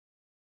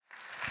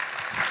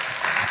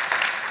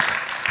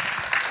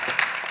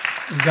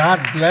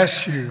God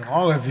bless you,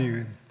 all of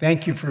you.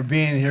 Thank you for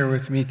being here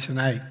with me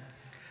tonight.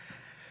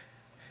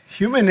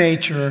 Human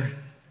nature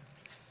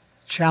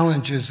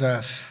challenges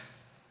us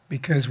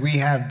because we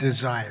have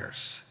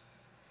desires.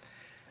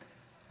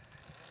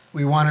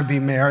 We want to be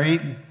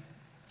married.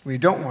 We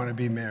don't want to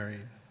be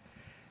married.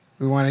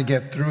 We want to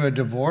get through a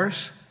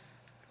divorce.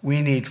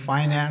 We need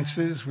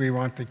finances. We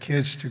want the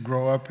kids to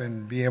grow up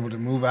and be able to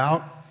move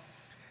out.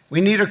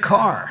 We need a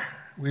car.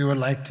 We would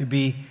like to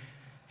be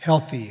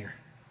healthier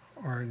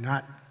or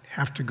not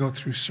have to go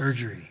through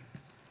surgery.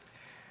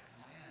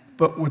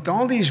 But with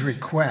all these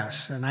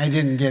requests, and I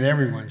didn't get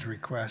everyone's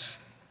requests,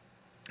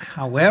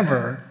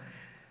 however,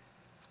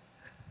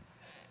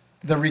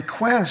 the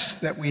request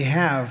that we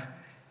have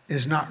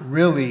is not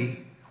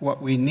really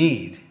what we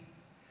need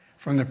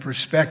from the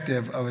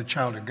perspective of a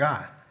child of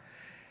God.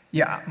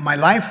 Yeah, my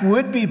life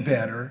would be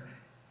better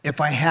if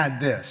I had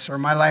this, or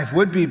my life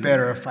would be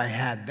better if I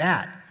had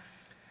that.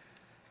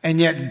 And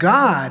yet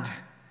God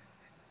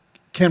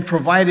can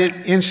provide it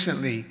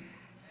instantly,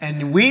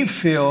 and we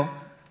feel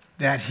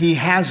that he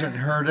hasn't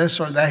heard us,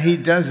 or that he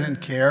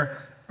doesn't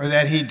care, or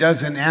that he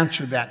doesn't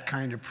answer that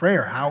kind of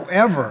prayer.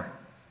 However,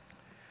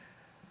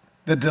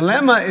 the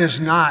dilemma is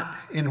not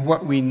in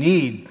what we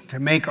need to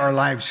make our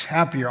lives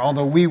happier,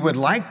 although we would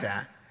like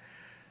that.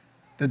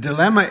 The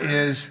dilemma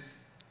is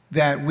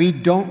that we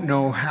don't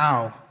know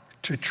how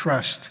to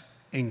trust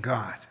in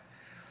God.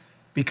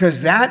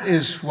 Because that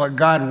is what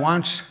God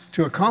wants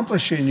to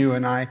accomplish in you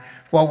and I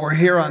while we're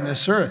here on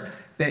this earth,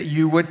 that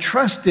you would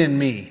trust in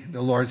me,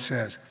 the Lord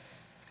says.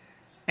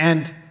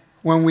 And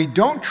when we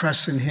don't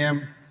trust in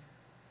him,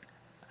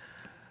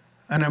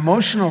 an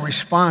emotional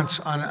response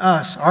on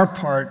us, our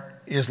part,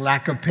 is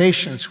lack of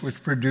patience,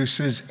 which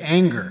produces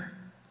anger.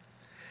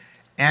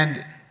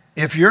 And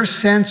if you're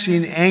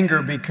sensing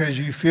anger because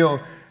you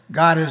feel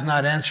God has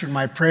not answered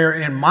my prayer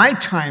in my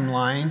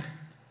timeline,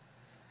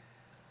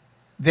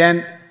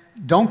 then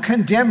don't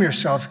condemn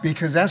yourself,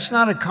 because that's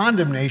not a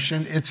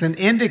condemnation. It's an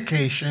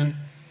indication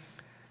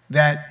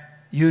that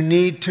you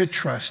need to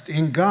trust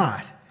in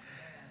God.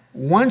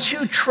 Once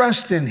you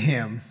trust in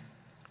him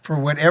for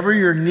whatever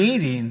you're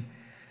needing,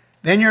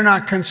 then you're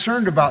not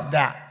concerned about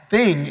that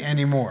thing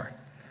anymore,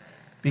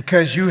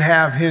 because you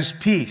have his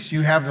peace.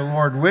 You have the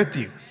Lord with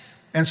you.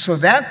 And so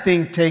that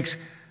thing takes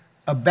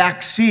a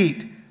back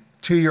seat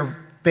to your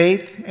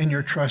faith and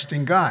your trust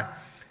in God.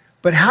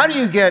 But how do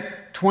you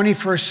get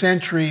 21st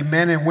century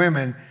men and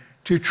women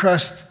to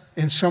trust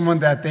in someone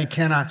that they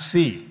cannot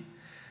see?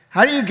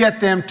 How do you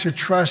get them to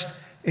trust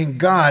in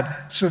God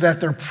so that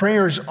their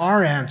prayers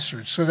are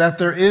answered, so that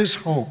there is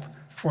hope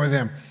for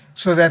them,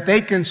 so that they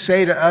can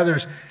say to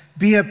others,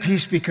 be at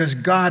peace because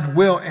God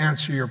will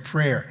answer your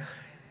prayer?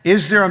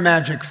 Is there a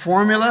magic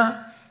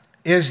formula?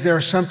 Is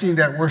there something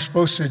that we're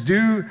supposed to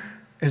do?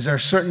 Is there a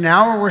certain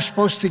hour we're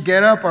supposed to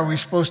get up? Are we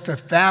supposed to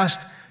fast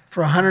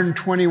for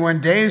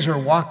 121 days or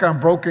walk on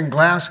broken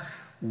glass?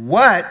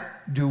 What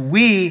do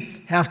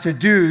we have to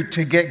do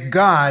to get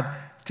God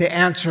to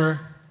answer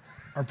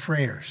our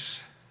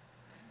prayers?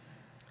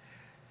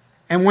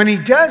 And when he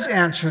does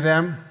answer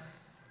them,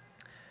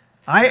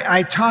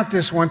 I taught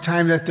this one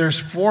time that there's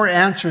 4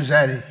 answers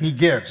that he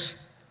gives.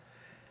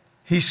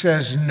 He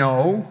says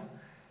no,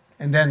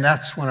 and then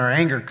that's when our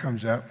anger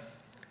comes up.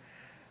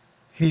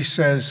 He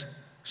says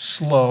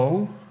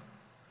slow.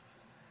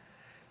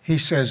 He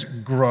says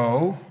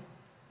grow.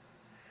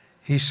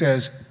 He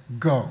says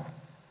go.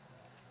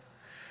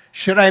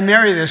 Should I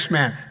marry this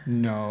man?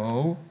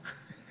 No.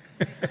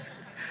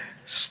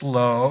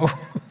 Slow.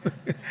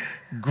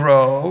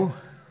 Grow.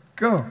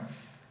 Go.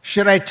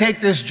 Should I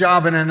take this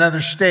job in another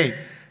state?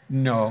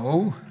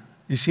 No.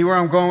 You see where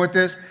I'm going with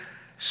this?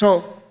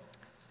 So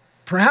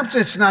perhaps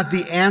it's not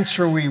the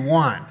answer we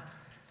want.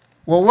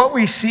 Well, what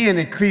we see in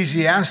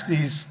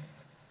Ecclesiastes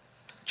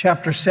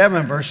chapter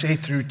 7, verse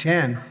 8 through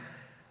 10,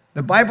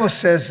 the Bible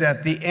says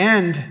that the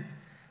end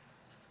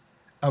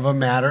of a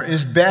matter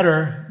is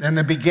better than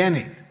the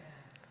beginning.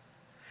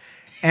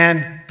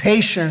 And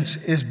patience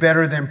is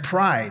better than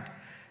pride.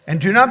 And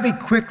do not be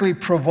quickly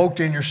provoked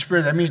in your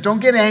spirit. That means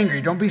don't get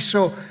angry. Don't be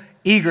so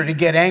eager to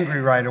get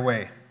angry right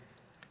away.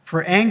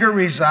 For anger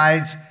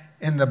resides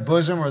in the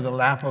bosom or the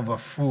lap of a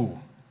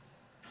fool.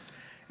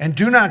 And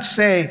do not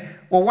say,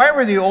 well, why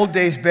were the old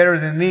days better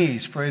than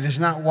these? For it is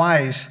not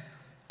wise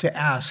to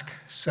ask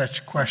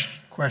such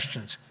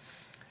questions.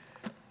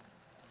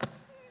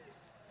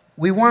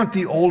 We want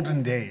the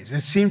olden days.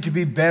 It seemed to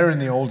be better in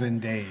the olden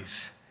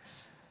days.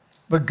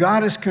 But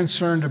God is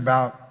concerned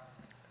about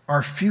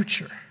our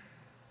future.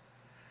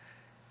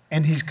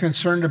 And he's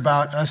concerned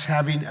about us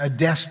having a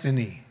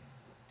destiny.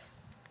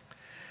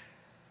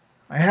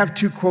 I have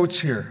 2 quotes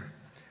here.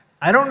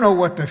 I don't know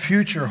what the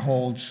future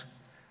holds,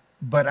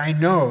 but I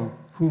know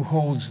who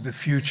holds the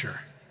future.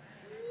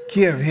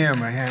 Give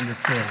him a hand of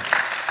praise.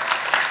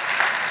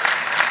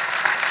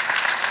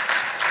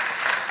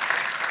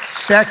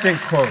 Second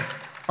quote,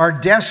 our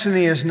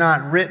destiny is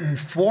not written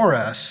for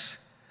us,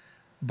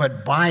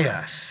 but by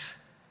us.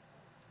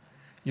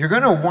 You're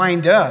going to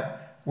wind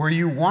up where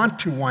you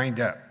want to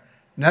wind up.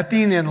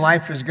 Nothing in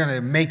life is going to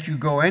make you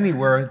go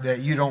anywhere that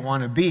you don't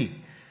want to be.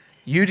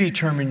 You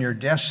determine your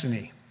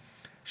destiny.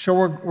 So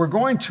we're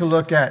going to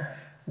look at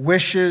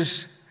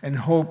wishes and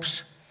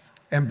hopes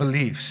and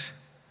beliefs.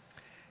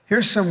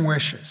 Here's some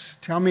wishes.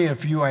 Tell me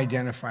if you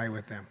identify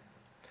with them.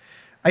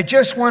 I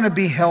just want to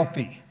be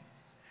healthy.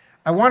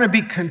 I want to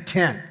be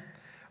content.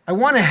 I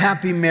want a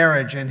happy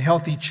marriage and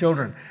healthy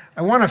children.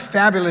 I want a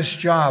fabulous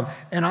job,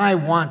 and I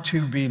want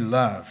to be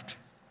loved.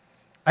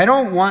 I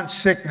don't want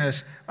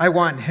sickness. I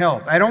want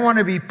health. I don't want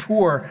to be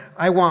poor.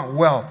 I want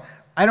wealth.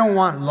 I don't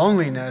want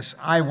loneliness.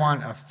 I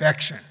want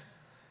affection.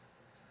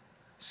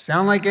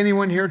 Sound like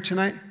anyone here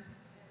tonight?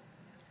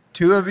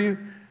 2 of you?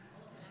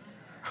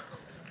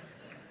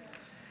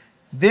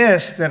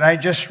 This that I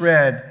just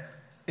read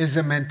is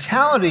the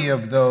mentality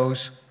of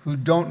those who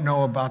don't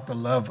know about the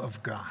love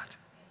of God.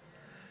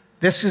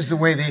 This is the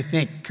way they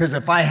think. Because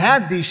if I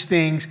had these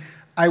things,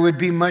 I would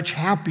be much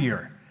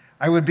happier.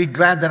 I would be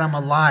glad that I'm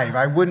alive.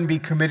 I wouldn't be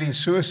committing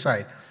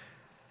suicide.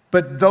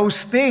 But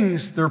those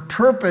things, their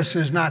purpose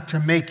is not to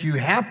make you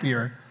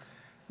happier.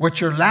 What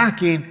you're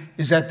lacking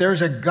is that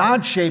there's a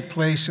God-shaped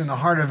place in the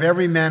heart of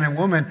every man and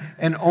woman,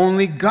 and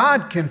only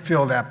God can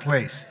fill that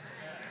place.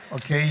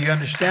 Okay, you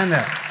understand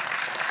that?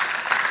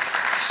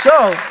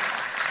 So,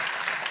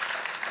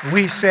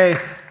 we say,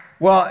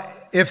 well,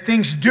 if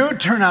things do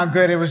turn out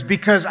good, it was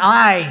because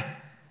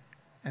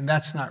and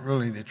that's not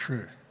really the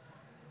truth.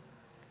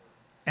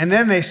 And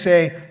then they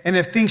say, and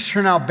if things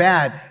turn out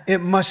bad, it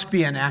must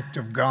be an act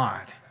of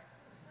God,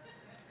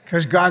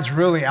 because God's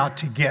really out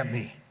to get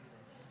me.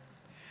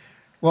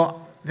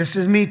 Well, this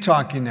is me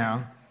talking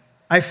now.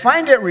 I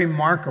find it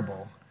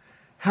remarkable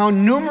how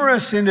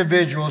numerous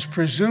individuals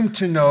presume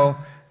to know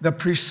the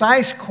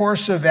precise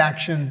course of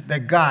action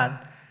that God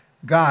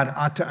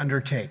ought to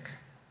undertake,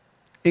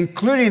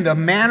 including the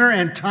manner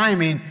and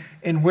timing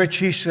in which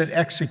he should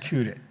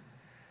execute it.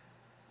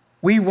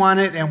 We want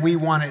it, and we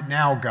want it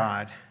now,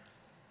 God.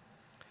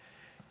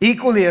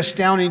 Equally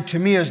astounding to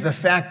me is the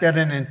fact that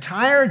an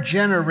entire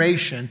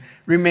generation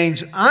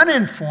remains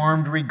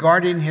uninformed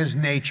regarding his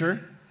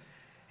nature,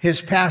 his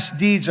past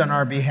deeds on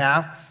our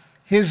behalf,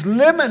 his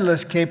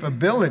limitless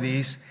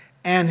capabilities,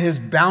 and his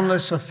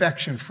boundless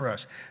affection for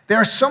us. There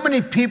are so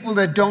many people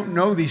that don't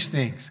know these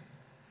things.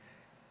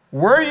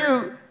 Were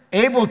you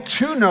able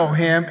to know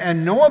him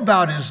and know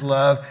about his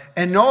love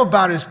and know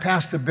about his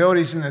past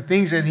abilities and the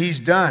things that he's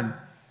done,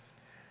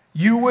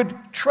 you would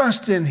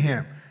trust in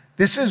him.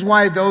 This is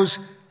why those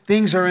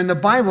things are in the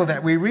Bible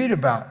that we read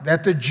about,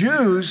 that the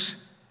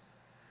Jews,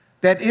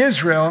 that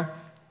Israel,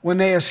 when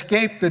they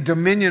escaped the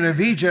dominion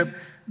of Egypt,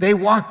 they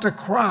walked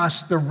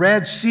across the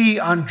Red Sea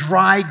on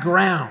dry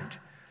ground.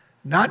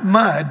 Not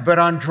mud, but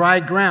on dry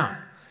ground.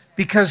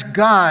 Because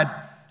God,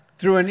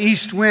 through an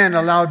east wind,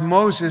 allowed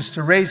Moses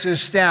to raise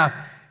his staff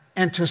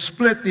and to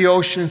split the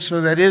ocean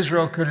so that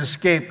Israel could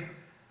escape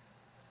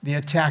the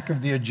attack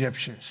of the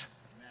Egyptians.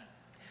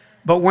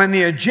 But when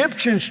the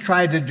Egyptians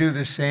tried to do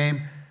the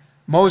same,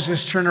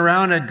 Moses turned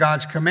around at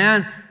God's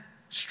command,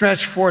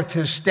 stretched forth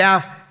his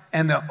staff,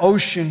 and the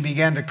ocean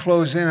began to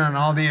close in on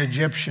all the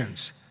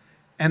Egyptians.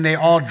 And they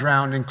all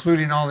drowned,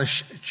 including all the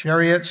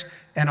chariots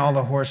and all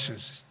the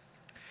horses.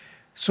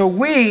 So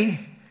we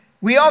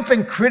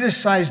often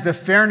criticize the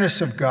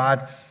fairness of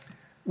God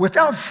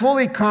without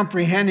fully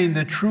comprehending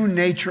the true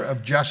nature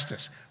of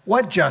justice.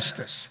 What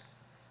justice?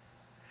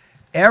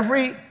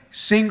 Every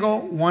single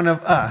one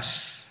of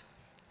us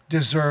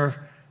deserve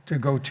to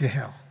go to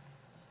hell.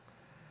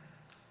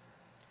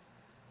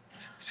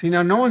 See,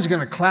 now no one's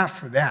going to clap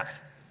for that.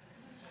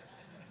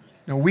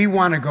 No, we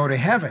want to go to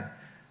heaven.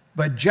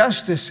 But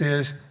justice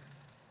is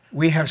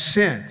we have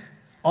sinned.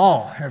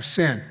 All have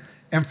sinned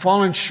and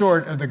fallen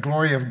short of the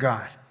glory of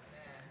God.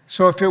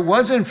 So if it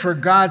wasn't for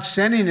God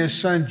sending his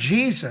son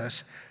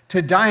Jesus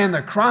to die on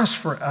the cross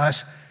for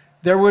us,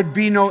 there would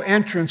be no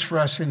entrance for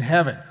us in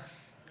heaven.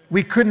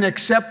 We couldn't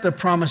accept the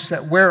promise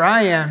that where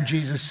I am,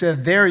 Jesus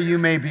said, there you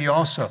may be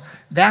also.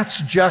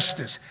 That's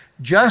justice.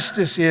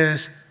 Justice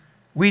is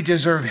we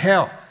deserve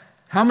hell.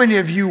 How many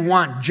of you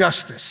want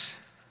justice?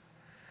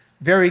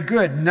 Very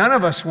good. None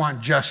of us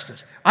want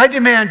justice. I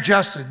demand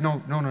justice.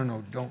 No,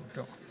 don't.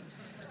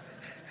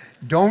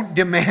 Don't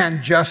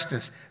demand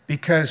justice,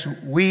 because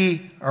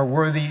we are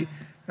worthy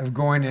of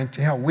going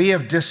into hell. We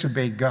have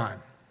disobeyed God.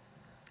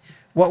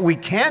 What we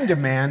can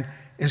demand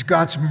is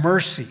God's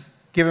mercy.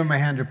 Give him a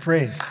hand of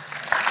praise.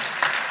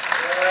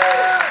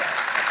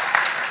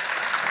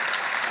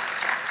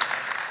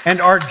 And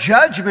our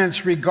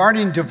judgments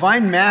regarding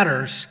divine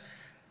matters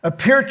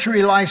appear to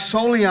rely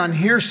solely on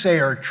hearsay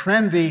or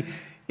trendy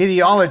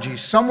ideology.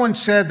 Someone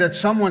said that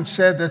someone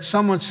said that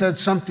someone said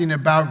something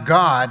about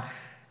God,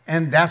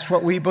 and that's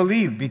what we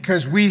believe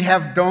because we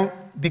don't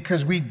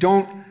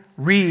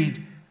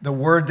read the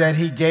word that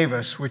he gave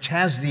us, which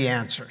has the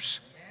answers.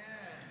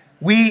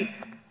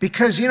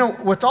 Because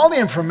with all the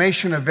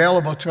information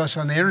available to us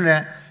on the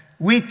internet,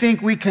 we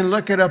think we can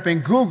look it up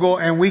in Google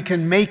and we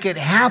can make it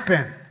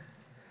happen.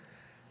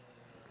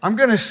 I'm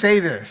going to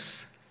say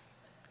this,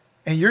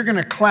 and you're going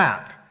to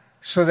clap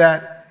so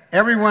that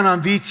everyone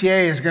on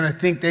VTA is going to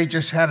think they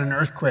just had an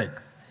earthquake.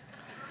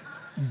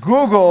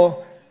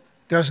 Google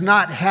does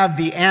not have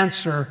the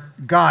answer.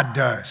 God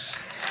does.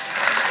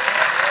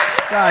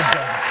 God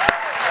does.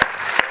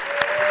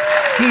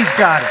 He's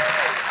got it.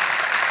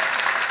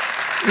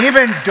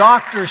 Even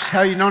doctors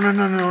tell you,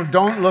 no,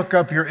 don't look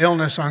up your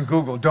illness on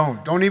Google.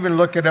 Don't even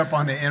look it up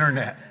on the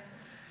internet.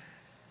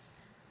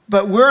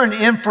 But we're an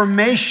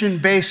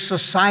information-based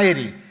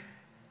society.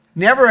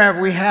 Never have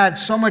we had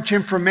so much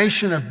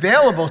information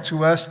available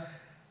to us,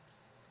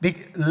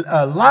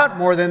 a lot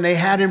more than they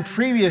had in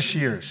previous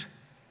years.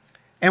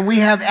 And we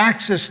have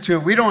access to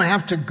it. We don't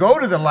have to go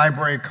to the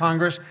Library of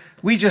Congress.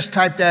 We just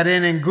type that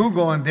in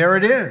Google, and there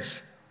it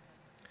is.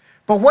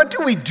 But what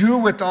do we do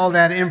with all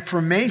that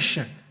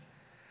information?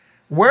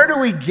 Where do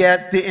we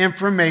get the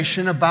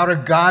information about a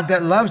God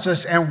that loves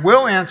us and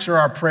will answer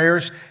our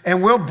prayers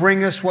and will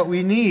bring us what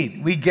we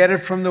need? We get it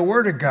from the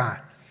Word of God.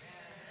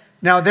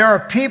 Now, there are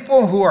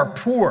people who are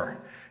poor.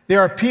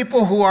 There are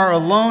people who are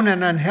alone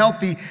and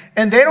unhealthy,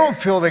 and they don't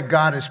feel that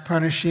God is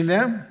punishing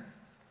them.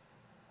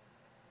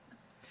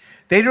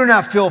 They do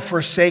not feel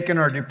forsaken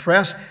or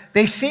depressed.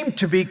 They seem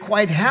to be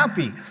quite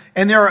happy.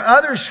 And there are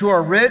others who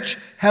are rich,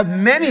 have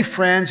many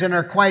friends, and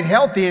are quite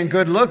healthy and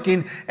good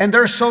looking, and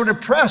they're so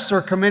depressed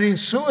they're committing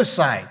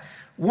suicide.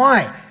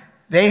 Why?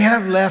 They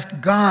have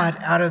left God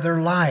out of their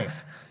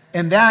life.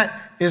 And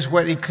that is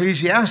what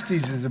Ecclesiastes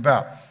is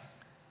about.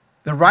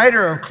 The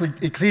writer of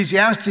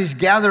Ecclesiastes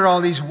gathered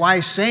all these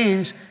wise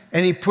sayings,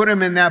 and he put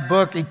them in that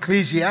book,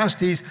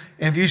 Ecclesiastes.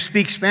 And if you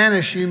speak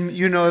Spanish,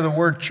 you know the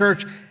word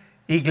church,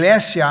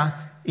 iglesia.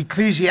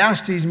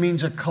 Ecclesiastes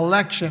means a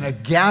collection, a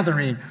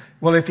gathering.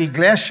 Well, if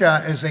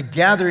iglesia is a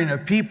gathering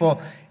of people,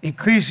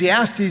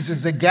 Ecclesiastes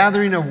is a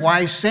gathering of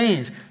wise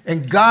sayings.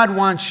 And God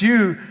wants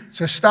you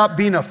to stop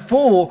being a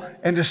fool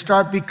and to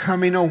start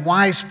becoming a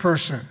wise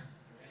person.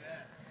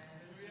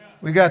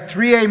 We got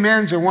 3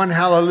 amens and 1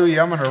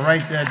 hallelujah. I'm going to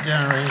write that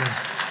down right here.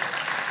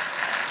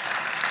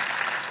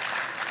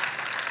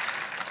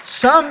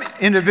 Some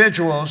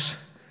individuals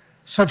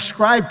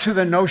subscribe to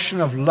the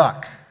notion of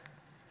luck,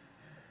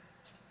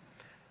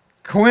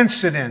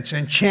 coincidence,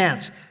 and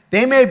chance.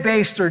 They may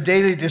base their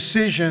daily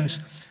decisions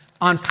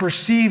on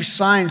perceived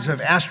signs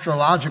of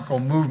astrological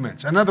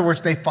movements. In other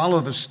words, they follow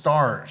the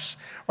stars,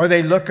 or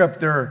they look up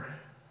their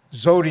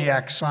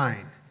zodiac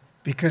sign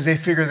because they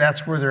figure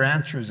that's where their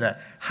answer is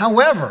at.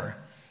 However,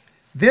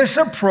 this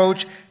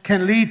approach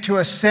can lead to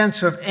a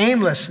sense of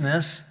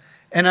aimlessness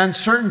and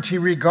uncertainty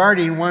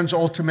regarding one's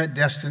ultimate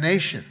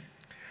destination.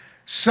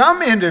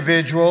 Some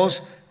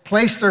individuals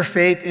place their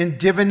faith in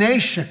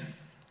divination,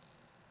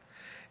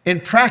 in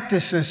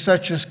practices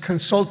such as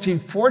consulting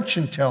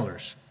fortune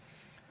tellers,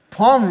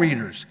 palm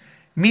readers,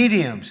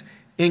 mediums,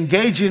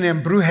 engaging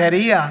in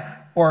brujeria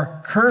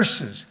or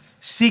curses,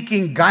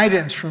 seeking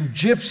guidance from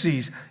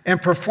gypsies,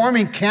 and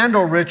performing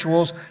candle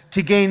rituals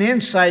to gain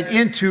insight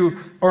into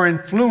or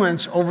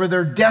influence over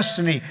their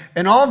destiny.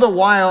 And all the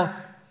while,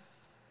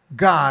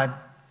 God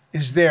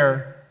is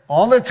there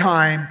all the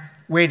time,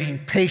 waiting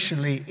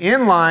patiently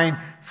in line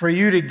for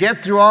you to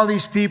get through all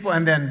these people,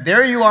 and then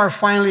there you are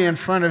finally in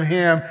front of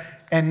Him,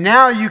 and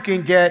now you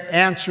can get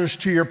answers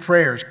to your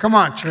prayers. Come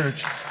on,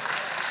 church.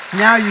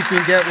 Now you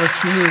can get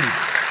what you need.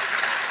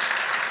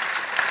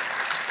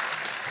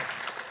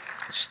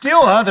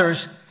 Still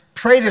others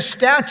pray to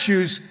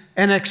statues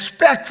and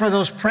expect for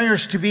those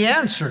prayers to be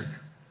answered.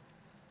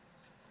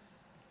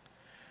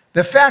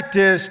 The fact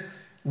is,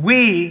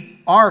 we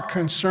are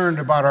concerned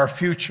about our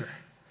future.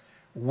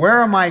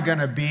 Where am I going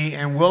to be,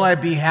 and will I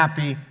be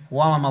happy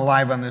while I'm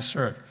alive on this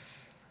earth?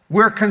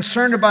 We're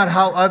concerned about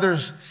how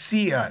others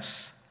see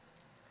us.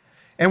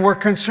 And we're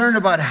concerned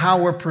about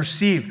how we're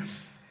perceived.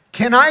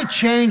 Can I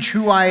change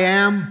who I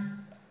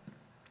am?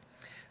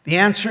 The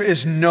answer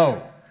is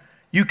no.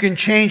 You can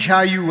change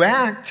how you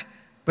act,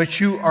 but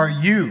you are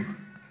you.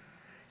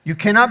 You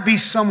cannot be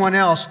someone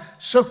else,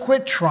 so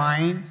quit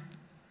trying.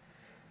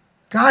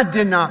 God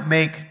did not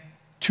make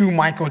 2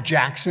 Michael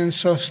Jacksons,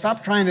 so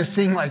stop trying to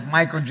sing like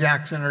Michael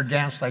Jackson or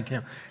dance like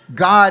him.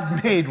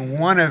 God made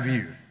one of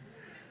you.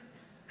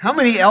 How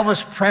many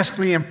Elvis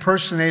Presley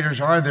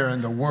impersonators are there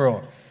in the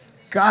world?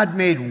 God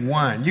made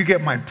one. You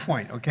get my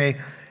point, okay?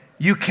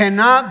 You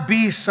cannot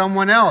be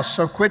someone else,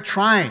 so quit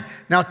trying.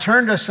 Now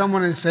turn to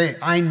someone and say,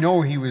 I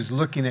know he was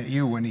looking at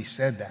you when he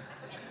said that.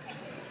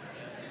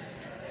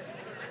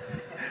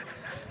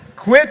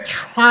 Quit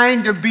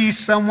trying to be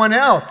someone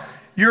else.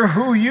 You're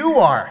who you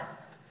are.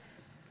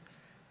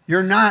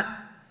 You're not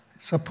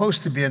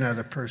supposed to be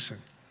another person.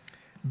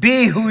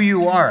 Be who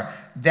you are.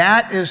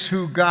 That is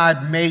who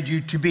God made you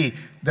to be.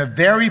 The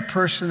very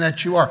person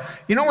that you are.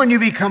 You know, when you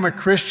become a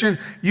Christian,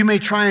 you may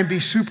try and be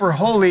super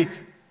holy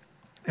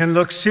and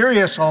look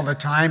serious all the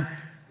time,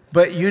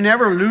 but you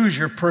never lose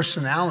your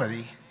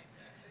personality.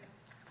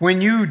 When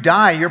you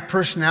die, your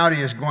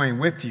personality is going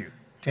with you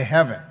to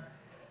heaven.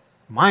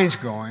 Mine's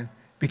going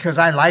because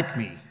I like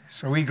me,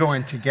 so we go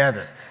in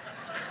together.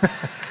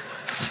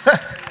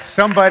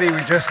 Somebody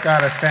we just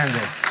got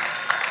offended.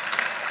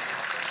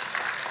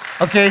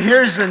 Okay,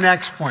 here's the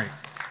next point.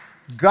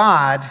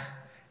 God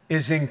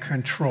is in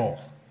control.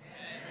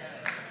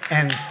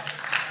 And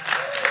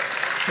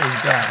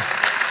praise God.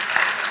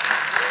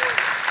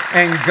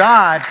 And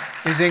God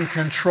is in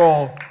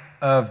control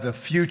of the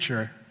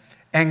future.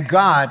 And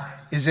God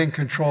is in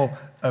control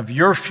of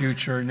your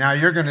future. Now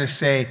you're going to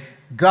say,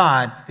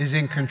 God is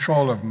in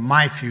control of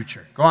my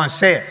future. Go on,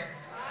 say it.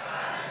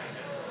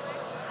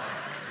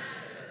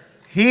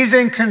 He's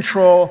in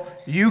control.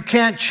 You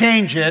can't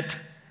change it,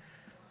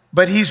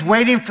 but he's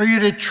waiting for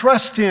you to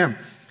trust him.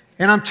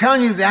 And I'm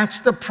telling you,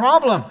 that's the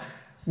problem.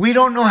 We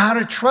don't know how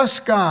to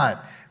trust God.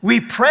 We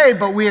pray,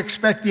 but we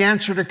expect the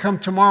answer to come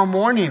tomorrow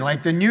morning,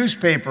 like the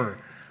newspaper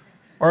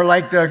or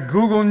like the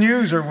Google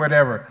News or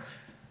whatever.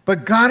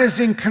 But God is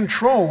in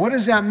control. What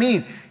does that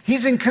mean?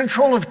 He's in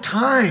control of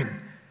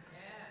time.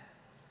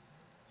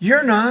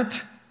 You're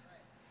not.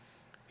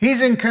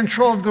 He's in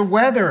control of the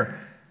weather.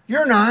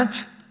 You're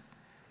not.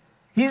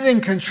 He's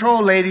in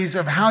control, ladies,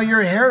 of how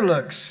your hair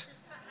looks.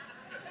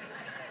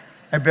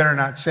 I better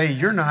not say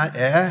you're not,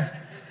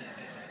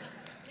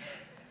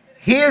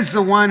 He is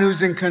the one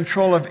who's in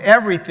control of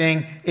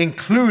everything,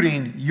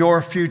 including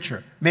your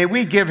future. May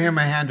we give him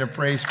a hand of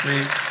praise,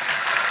 please.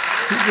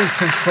 He's in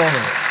control of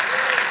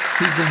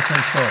it. He's in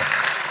control.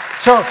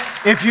 So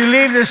if you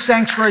leave this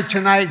sanctuary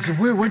tonight and say,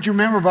 what'd you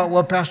remember about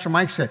what Pastor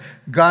Mike said?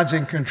 God's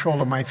in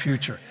control of my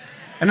future.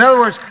 In other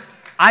words,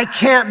 I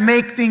can't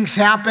make things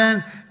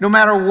happen no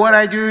matter what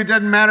I do. It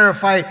doesn't matter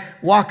if I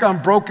walk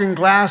on broken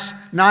glass,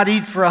 not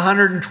eat for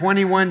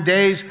 121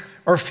 days,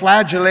 or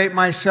flagellate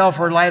myself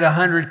or light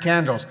 100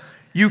 candles.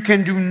 You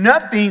can do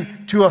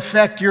nothing to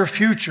affect your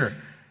future.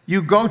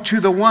 You go to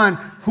the one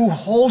who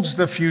holds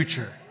the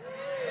future.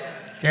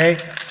 Okay?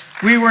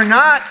 We were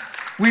not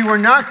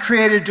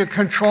created to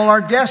control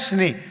our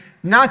destiny,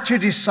 not to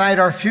decide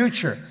our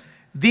future.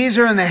 These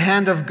are in the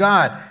hand of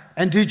God.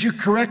 And did you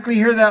correctly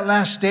hear that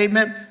last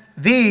statement?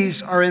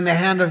 These are in the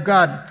hand of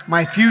God,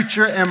 my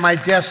future and my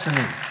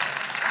destiny.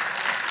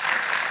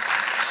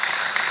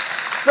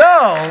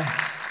 So,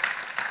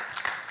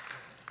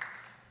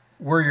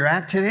 where you're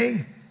at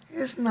today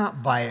is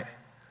not by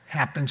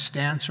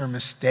happenstance or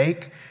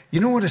mistake.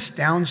 You know what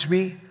astounds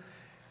me?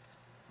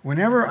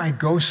 Whenever I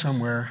go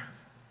somewhere,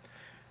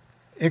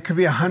 it could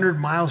be 100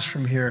 miles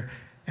from here,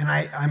 and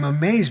I'm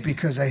amazed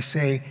because I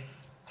say,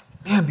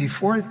 man,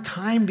 before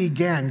time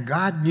began,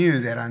 God knew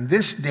that on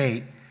this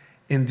date,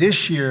 in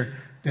this year,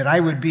 that I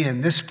would be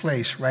in this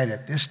place right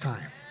at this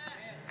time.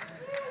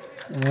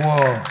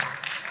 Whoa.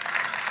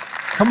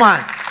 Come on.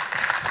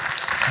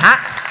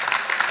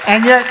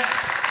 And yet,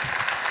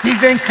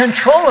 he's in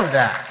control of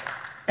that.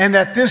 And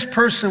that this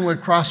person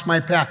would cross my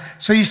path.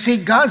 So you see,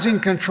 God's in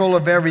control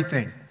of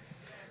everything.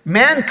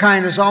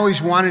 Mankind has always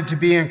wanted to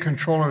be in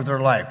control of their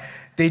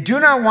life. They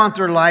do not want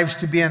their lives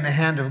to be in the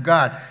hand of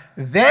God.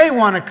 They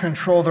want to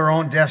control their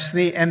own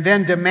destiny and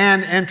then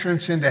demand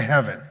entrance into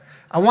heaven.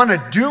 I want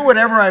to do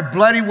whatever I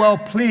bloody well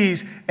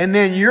please, and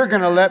then you're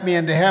going to let me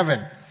into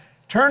heaven.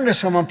 Turn to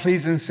someone,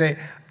 please, and say,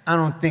 I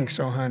don't think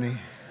so, honey.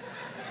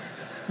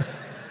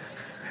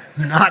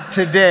 Not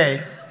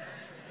today.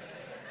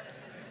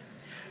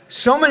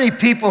 So many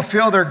people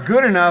feel they're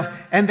good enough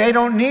and they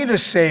don't need a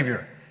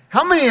Savior.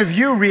 How many of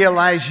you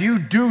realize you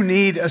do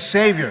need a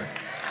Savior?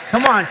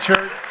 Come on,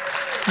 church.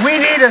 We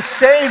need a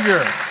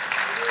Savior.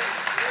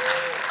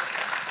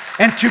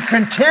 And to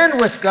contend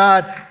with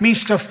God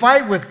means to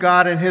fight with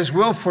God and his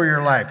will for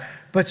your life.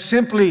 But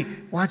simply,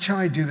 watch how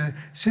I do that,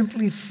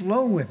 simply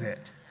flow with it.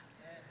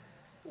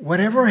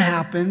 Whatever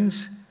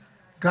happens,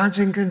 God's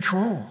in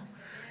control.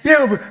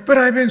 Yeah, but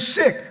I've been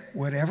sick.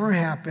 Whatever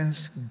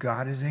happens,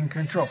 God is in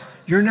control.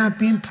 You're not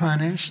being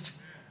punished.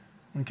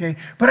 Okay?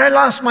 But I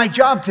lost my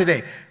job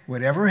today.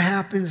 Whatever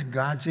happens,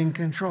 God's in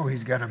control.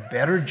 He's got a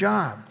better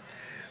job.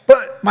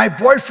 But my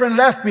boyfriend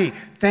left me.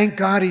 Thank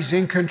God he's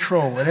in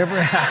control.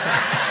 Whatever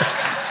happens.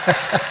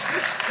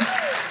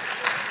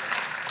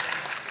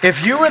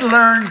 If you would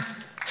learn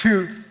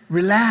to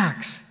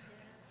relax.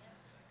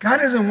 God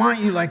doesn't want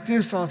you like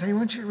this all the time. He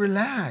wants you to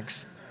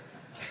relax.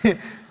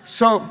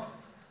 So,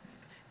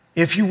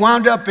 if you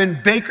wound up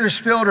in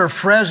Bakersfield or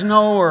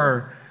Fresno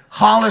or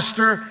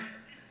Hollister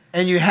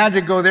and you had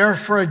to go there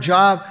for a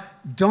job,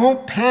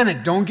 don't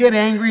panic. Don't get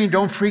angry and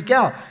don't freak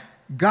out.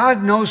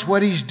 God knows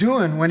what he's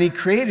doing when he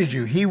created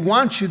you. He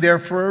wants you there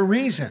for a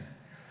reason.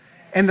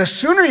 And the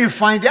sooner you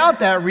find out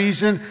that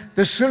reason,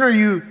 the sooner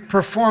you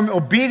perform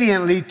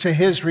obediently to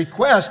his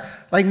request.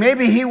 Like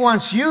maybe he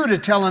wants you to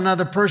tell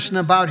another person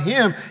about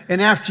him,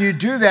 and after you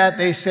do that,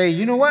 they say,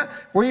 you know what?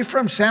 Where are you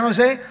from, San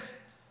Jose?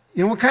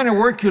 You know, what kind of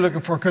work you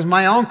looking for? Because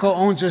my uncle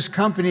owns this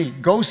company.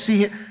 Go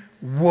see it.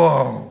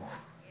 Whoa.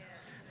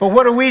 But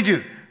what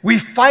do? We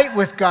fight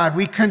with God.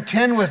 We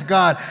contend with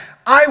God.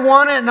 I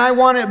want it, and I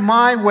want it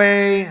my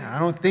way. I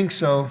don't think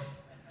so.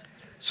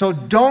 So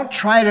don't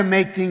try to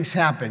make things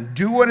happen.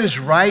 Do what is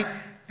right,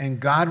 and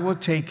God will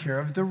take care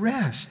of the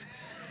rest.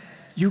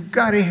 You've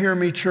got to hear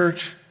me,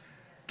 church.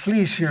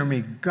 Please hear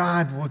me.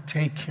 God will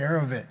take care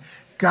of it.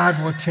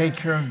 God will take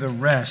care of the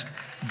rest.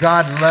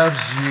 God loves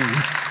you.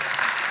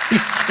 He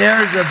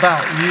cares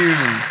about you.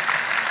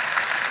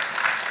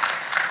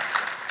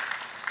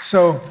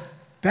 So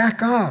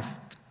Back off.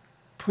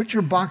 Put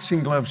your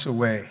boxing gloves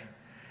away.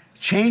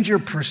 Change your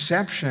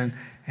perception.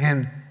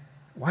 And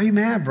why are you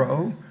mad,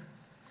 bro?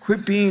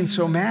 Quit being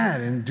so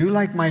mad and do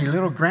like my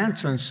little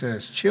grandson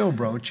says. Chill,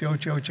 bro. Chill,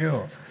 chill,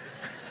 chill.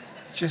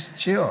 Just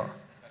chill.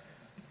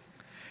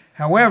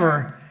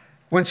 However,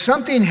 when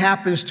something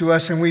happens to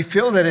us and we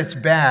feel that it's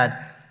bad,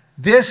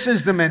 this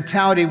is the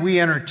mentality we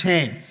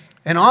entertain.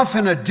 And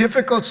often a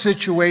difficult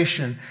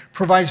situation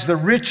provides the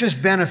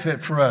richest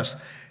benefit for us.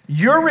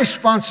 Your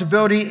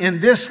responsibility in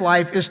this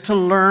life is to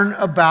learn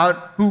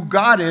about who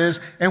God is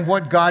and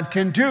what God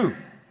can do.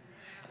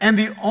 And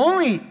the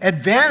only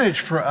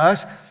advantage for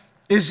us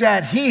is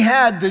that he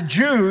had the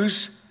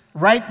Jews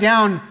write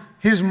down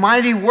his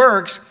mighty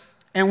works,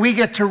 and we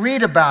get to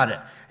read about it.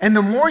 And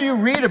the more you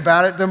read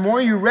about it, the more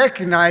you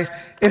recognize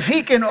if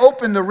he can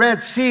open the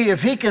Red Sea,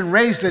 if he can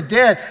raise the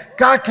dead,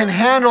 God can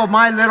handle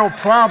my little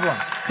problem.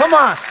 Come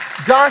on,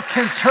 God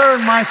can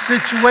turn my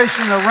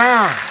situation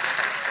around.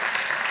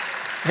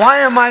 Why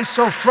am I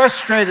so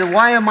frustrated?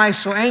 Why am I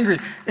so angry?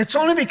 It's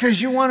only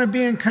because you want to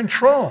be in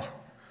control.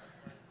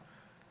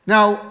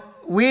 Now,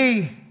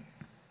 we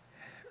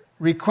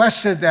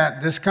requested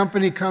that this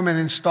company come and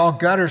install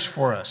gutters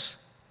for us.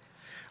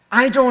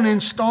 I don't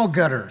install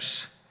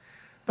gutters.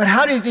 But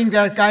how do you think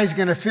that guy's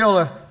going to feel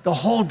if the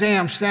whole day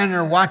I'm standing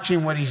there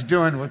watching what he's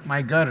doing with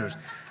my gutters?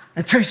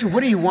 Until he said,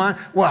 what do you want?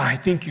 Well, I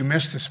think you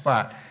missed a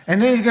spot.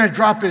 And then he's going to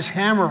drop his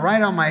hammer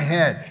right on my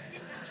head.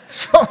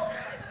 So,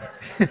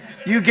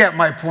 you get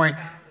my point.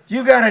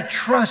 You got to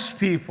trust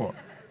people.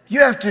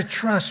 You have to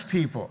trust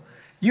people.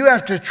 You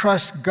have to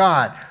trust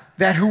God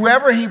that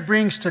whoever he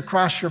brings to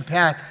cross your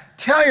path,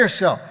 tell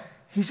yourself,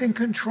 he's in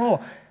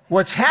control.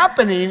 What's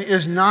happening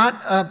is not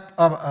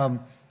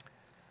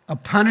a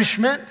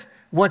punishment.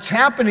 What's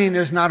happening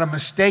is not a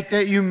mistake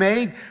that you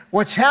made.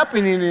 What's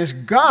happening is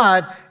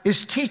God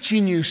is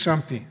teaching you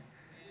something.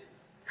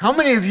 How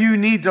many of you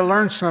need to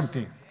learn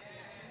something?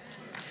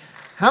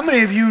 How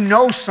many of you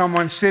know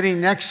someone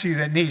sitting next to you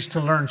that needs to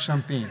learn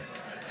something?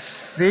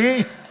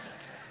 See?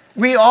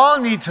 We all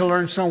need to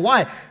learn something.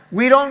 Why?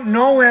 We don't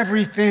know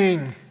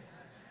everything.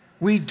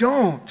 We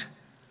don't.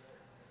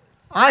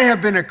 I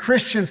have been a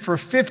Christian for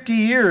 50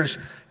 years.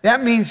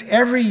 That means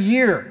every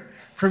year,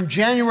 from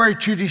January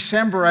to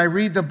December, I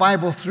read the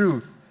Bible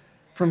through,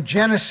 from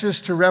Genesis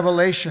to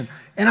Revelation,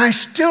 and I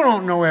still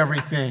don't know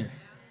everything.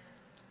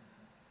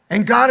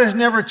 And God has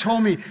never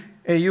told me,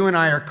 hey, you and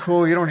I are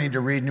cool, you don't need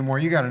to read anymore,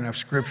 you got enough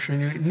scripture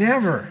in you.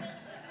 Never.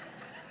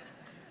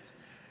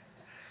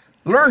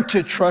 Learn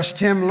to trust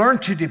him, learn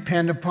to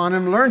depend upon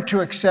him, learn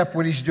to accept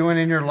what he's doing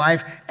in your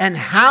life and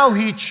how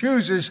he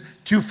chooses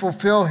to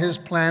fulfill his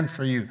plan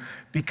for you.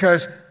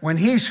 Because when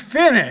he's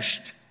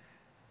finished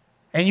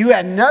and you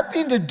had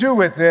nothing to do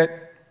with it,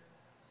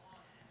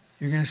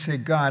 you're going to say,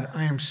 God,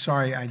 I am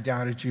sorry I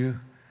doubted you.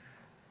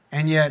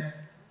 And yet,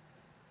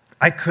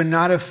 I could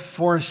not have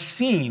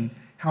foreseen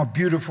how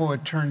beautiful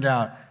it turned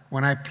out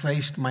when I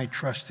placed my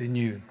trust in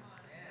you.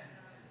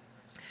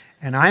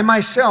 And I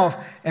myself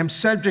am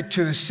subject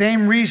to the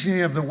same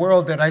reasoning of the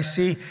world that I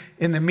see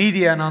in the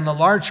media and on the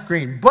large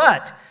screen.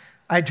 But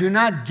I do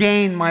not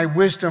gain my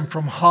wisdom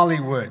from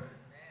Hollywood.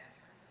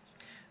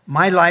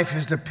 My life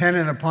is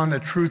dependent upon the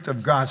truth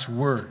of God's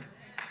word.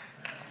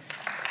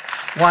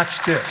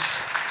 Watch this.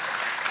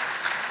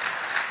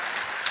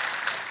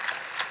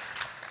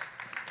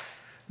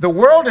 The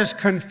world is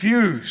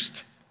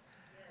confused,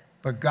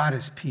 but God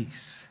is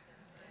peace.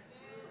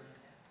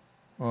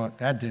 Well,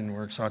 that didn't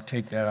work, so I'll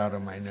take that out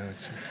of my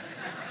notes.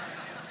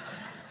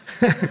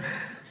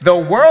 The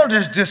world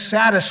is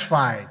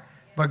dissatisfied,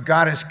 but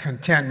God is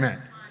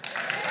contentment.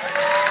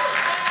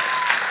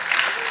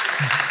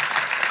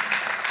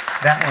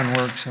 That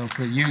one works,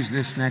 okay. Use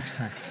this next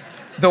time.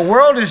 The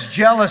world is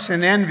jealous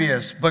and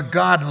envious, but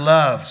God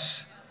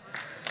loves.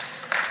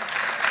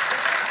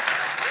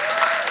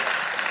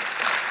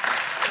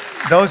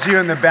 Those of you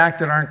in the back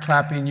that aren't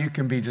clapping, you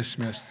can be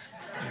dismissed.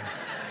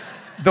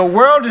 The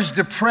world is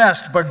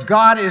depressed, but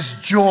God is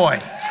joy.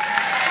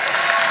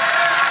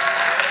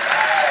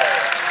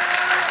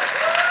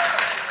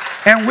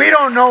 And we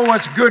don't know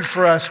what's good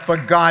for us,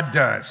 but God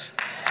does.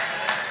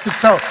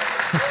 So,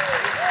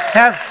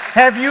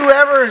 have you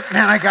ever,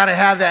 man, I got to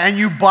have that, and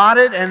you bought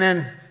it, and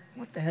then,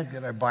 what the heck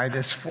did I buy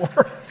this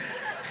for?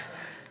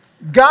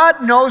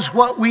 God knows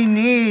what we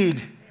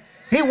need.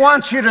 He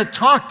wants you to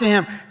talk to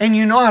him, and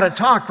you know how to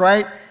talk,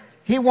 right?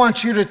 He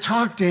wants you to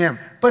talk to him.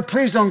 But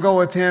please don't go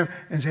with him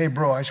and say, hey,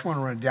 bro, I just want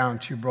to run down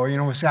to you, bro. You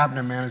know what's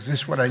happening, man? Is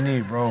this what I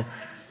need, bro?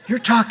 You're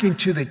talking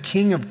to the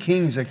King of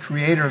Kings, the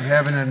creator of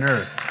heaven and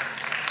earth.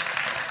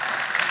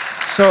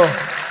 So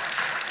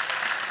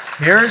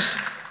here's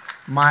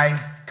my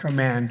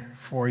command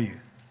for you.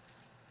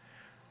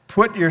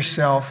 Put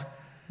yourself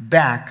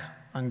back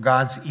on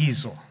God's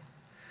easel.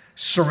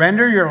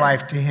 Surrender your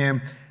life to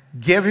him.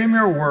 Give him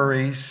your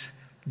worries.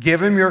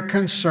 Give him your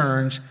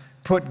concerns.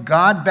 Put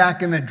God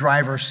back in the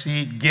driver's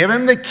seat. Give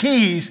him the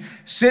keys.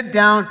 Sit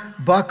down,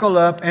 buckle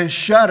up, and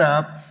shut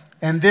up.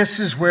 And this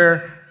is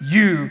where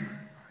you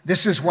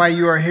This is why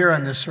you are here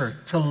on this earth,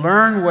 to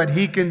learn what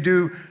he can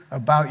do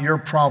about your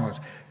problems.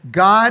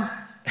 God,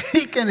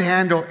 he can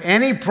handle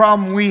any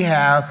problem we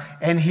have,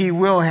 and he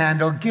will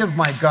handle. Give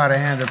my God a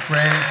hand of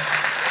praise.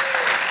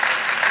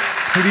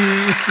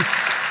 Please.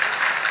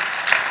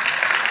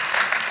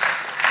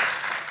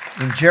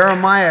 In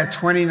Jeremiah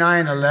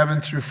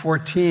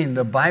 29:11-14,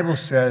 the Bible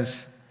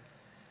says,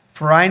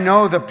 "For I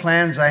know the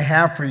plans I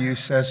have for you,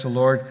 says the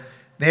Lord.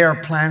 They are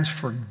plans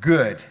for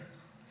good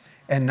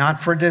and not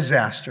for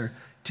disaster,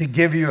 to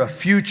give you a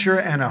future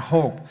and a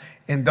hope.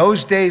 In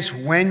those days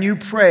when you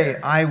pray,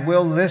 I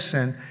will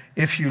listen.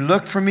 If you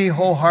look for me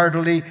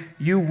wholeheartedly,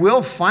 you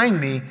will find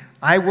me.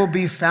 I will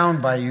be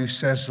found by you,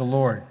 says the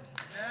Lord."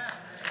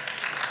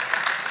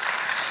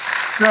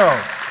 So,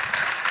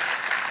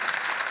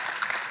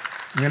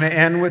 I'm going to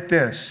end with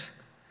this.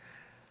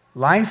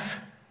 Life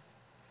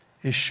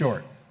is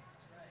short.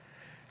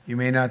 You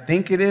may not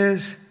think it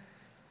is.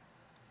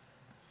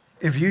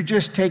 If you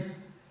just take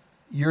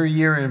your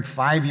year in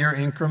 5-year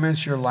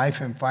increments, your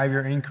life in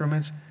 5-year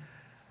increments,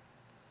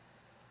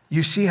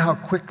 you see how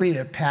quickly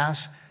it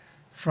passed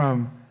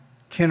from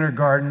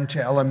kindergarten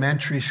to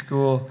elementary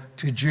school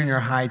to junior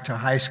high to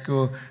high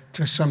school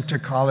to some to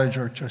college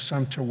or to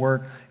some to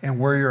work, and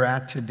where you're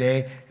at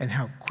today, and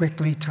how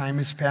quickly time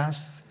has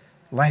passed.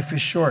 Life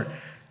is short.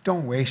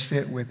 Don't waste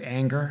it with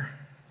anger.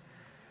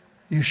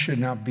 You should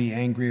not be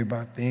angry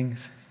about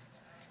things.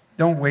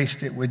 Don't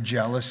waste it with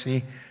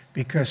jealousy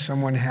because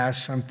someone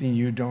has something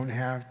you don't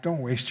have.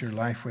 Don't waste your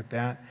life with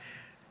that.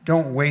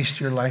 Don't waste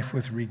your life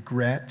with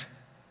regret,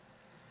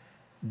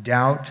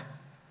 doubt,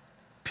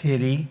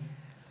 pity,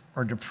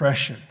 or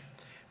depression,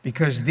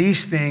 because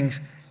these things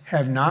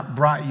have not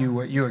brought you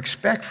what you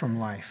expect from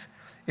life.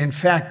 In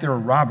fact, they're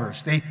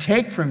robbers. They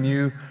take from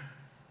you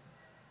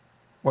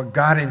what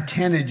God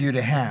intended you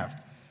to have.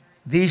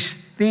 These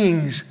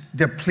things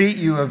deplete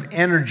you of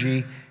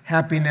energy,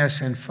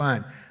 happiness, and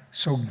fun.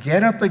 So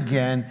get up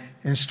again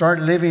and start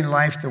living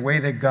life the way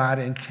that God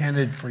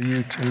intended for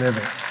you to live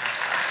it.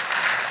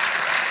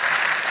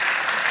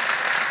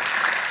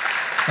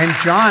 And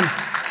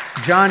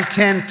John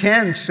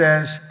 10:10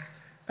 says,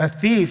 "A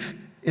thief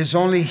is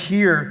only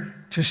here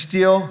to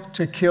steal,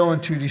 to kill,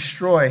 and to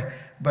destroy.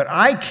 But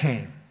I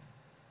came,"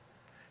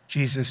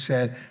 Jesus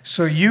said,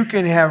 "so you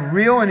can have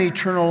real and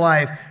eternal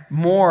life,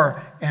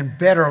 more and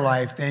better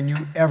life than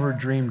you ever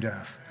dreamed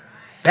of."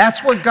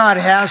 That's what God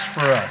has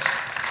for us.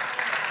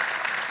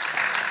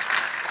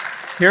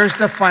 Here's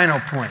the final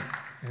point,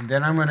 and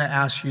then I'm going to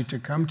ask you to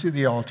come to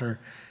the altar,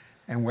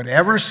 and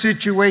whatever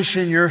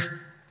situation you're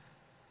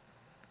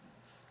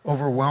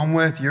overwhelmed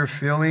with, you're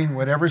feeling,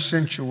 whatever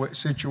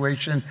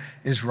situation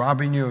is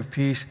robbing you of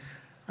peace,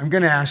 I'm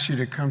going to ask you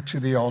to come to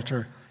the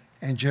altar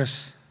and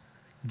just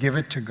give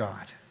it to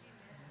God.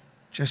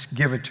 Just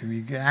give it to me.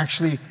 You can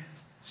actually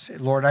say,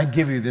 "Lord, I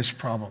give you this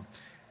problem,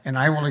 and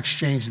I will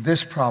exchange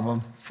this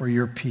problem for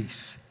your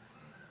peace."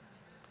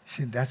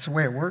 See, that's the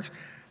way it works.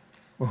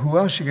 Well, who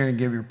else are you going to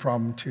give your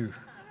problem to?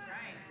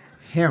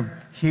 Him.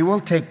 He will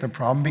take the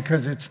problem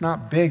because it's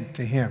not big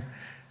to him.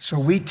 So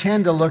we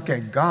tend to look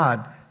at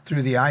God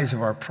through the eyes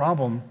of our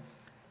problem,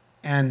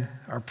 and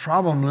our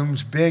problem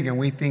looms big, and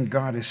we think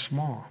God is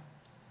small.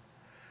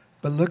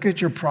 But look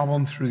at your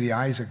problem through the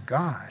eyes of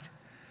God,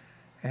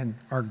 and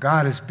our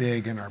God is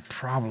big, and our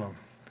problem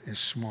is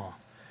small.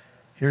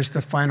 Here's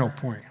the final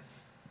point.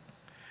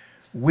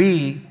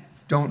 We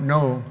don't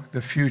know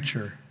the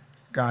future.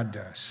 God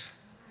does.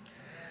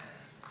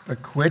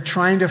 But quit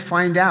trying to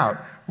find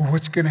out, well,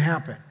 what's going to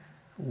happen.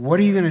 What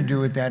are you going to do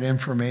with that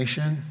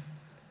information?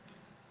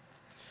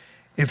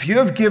 If you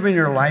have given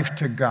your life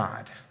to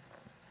God,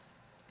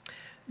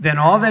 then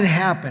all that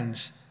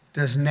happens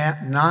does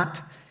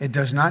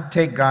not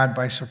take God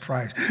by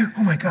surprise.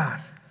 Oh my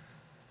God.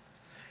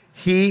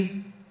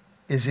 He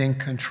is in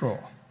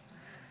control.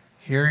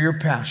 Hear your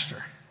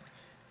pastor.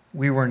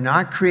 We were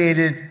not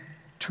created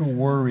to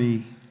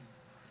worry.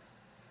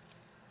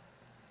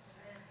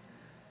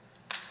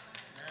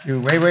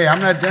 Wait,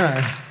 I'm not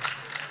done.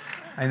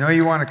 I know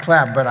you want to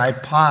clap, but I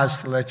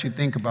paused to let you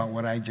think about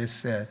what I just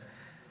said.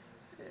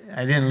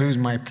 I didn't lose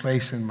my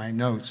place in my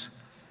notes.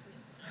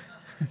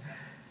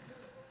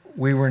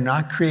 We were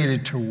not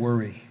created to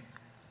worry.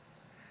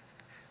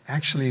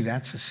 Actually,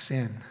 that's a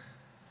sin.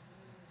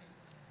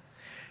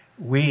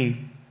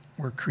 We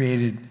were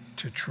created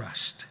to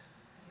trust.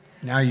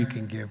 Now you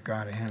can give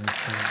God a hand of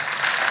praise.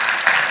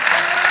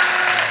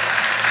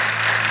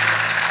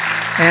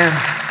 And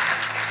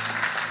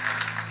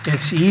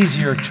it's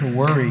easier to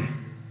worry.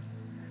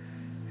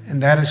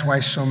 And that is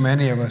why so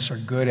many of us are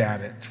good at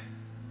it.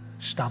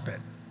 Stop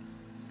it.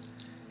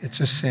 It's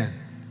a sin.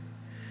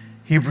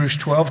 Hebrews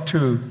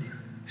 12:2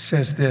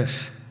 says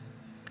this,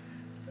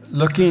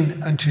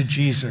 "Looking unto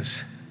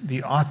Jesus,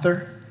 the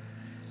author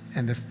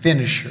and the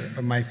finisher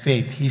of my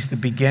faith." He's the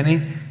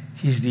beginning,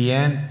 he's the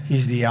end,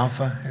 he's the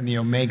Alpha and the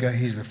Omega,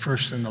 he's the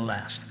first and the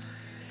last.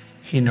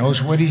 He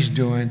knows what he's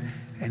doing,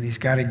 and he's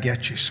got to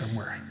get you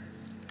somewhere.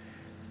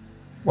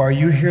 While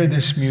you hear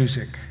this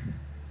music,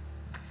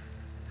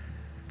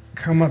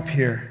 come up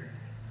here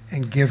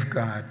and give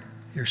God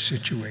your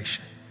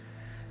situation.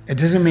 It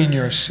doesn't mean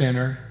you're a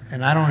sinner,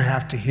 and I don't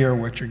have to hear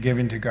what you're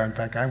giving to God. In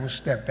fact, I will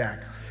step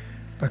back.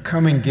 But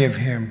come and give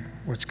him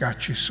what's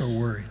got you so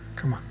worried.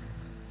 Come on.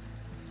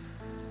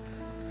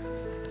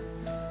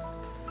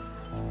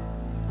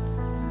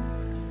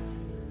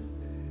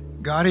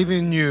 God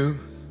even knew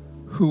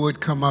who would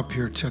come up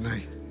here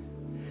tonight.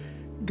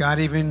 God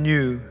even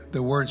knew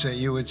the words that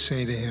you would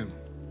say to him.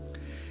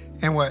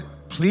 And what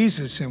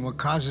pleases him, what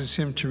causes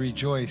him to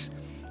rejoice,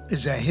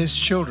 is that his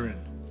children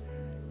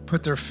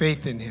put their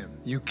faith in him.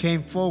 You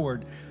came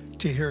forward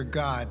to hear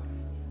God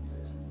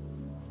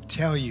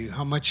tell you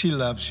how much he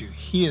loves you.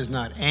 He is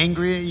not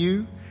angry at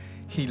you.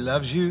 He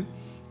loves you,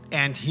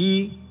 and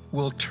he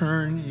will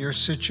turn your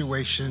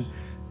situation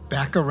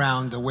back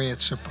around the way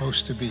it's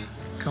supposed to be.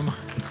 Come on.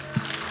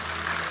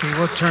 He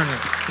will turn it.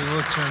 He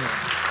will turn it.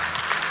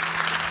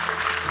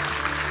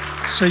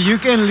 So you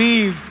can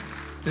leave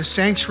the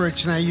sanctuary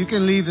tonight. You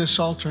can leave this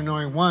altar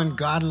knowing, 1,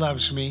 God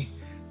loves me.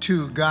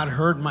 2, God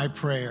heard my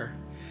prayer.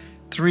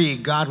 3,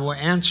 God will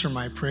answer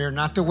my prayer,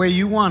 not the way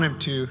you want him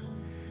to,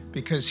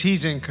 because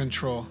he's in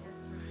control.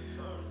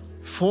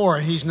 4,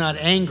 he's not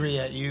angry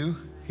at you.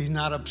 He's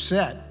not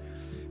upset,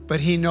 but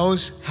he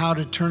knows how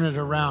to turn it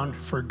around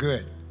for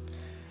good,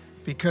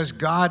 because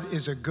God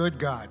is a good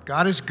God.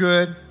 God is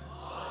good,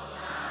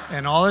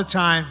 and all the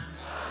time.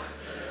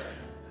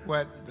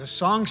 What the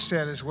song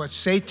said is, what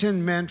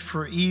Satan meant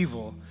for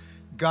evil,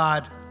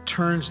 God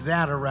turns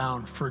that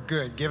around for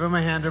good. Give him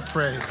a hand of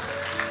praise.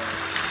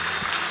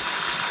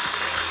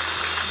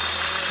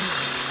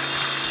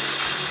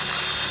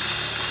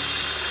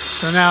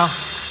 So now,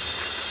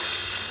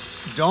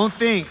 don't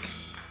think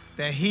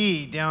that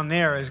he down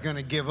there is going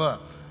to give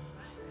up.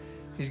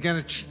 He's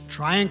going to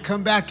try and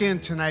come back in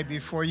tonight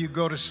before you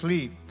go to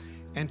sleep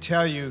and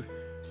tell you,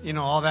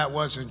 all that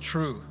wasn't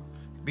true,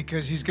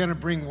 because he's going to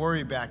bring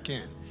worry back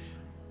in.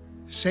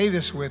 Say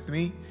this with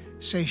me.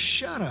 Say,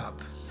 shut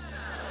up.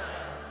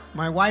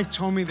 My wife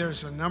told me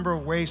there's a number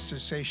of ways to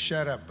say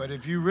shut up, but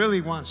if you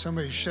really want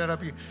somebody to shut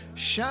up, you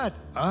shut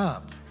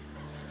up.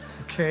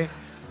 Okay?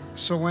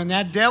 So when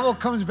that devil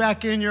comes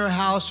back in your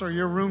house or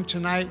your room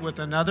tonight with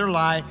another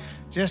lie,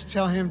 just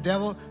tell him,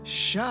 devil,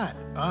 shut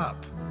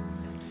up.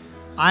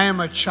 I am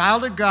a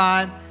child of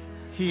God.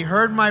 He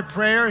heard my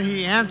prayer.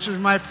 He answers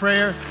my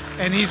prayer,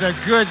 and he's a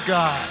good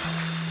God.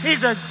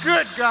 He's a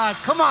good God.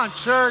 Come on,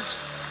 church.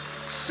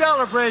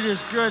 Celebrate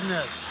his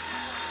goodness.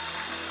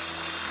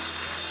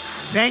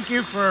 Thank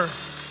you for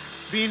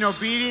being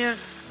obedient.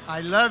 I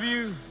love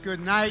you.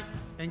 Good night,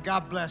 and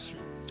God bless you.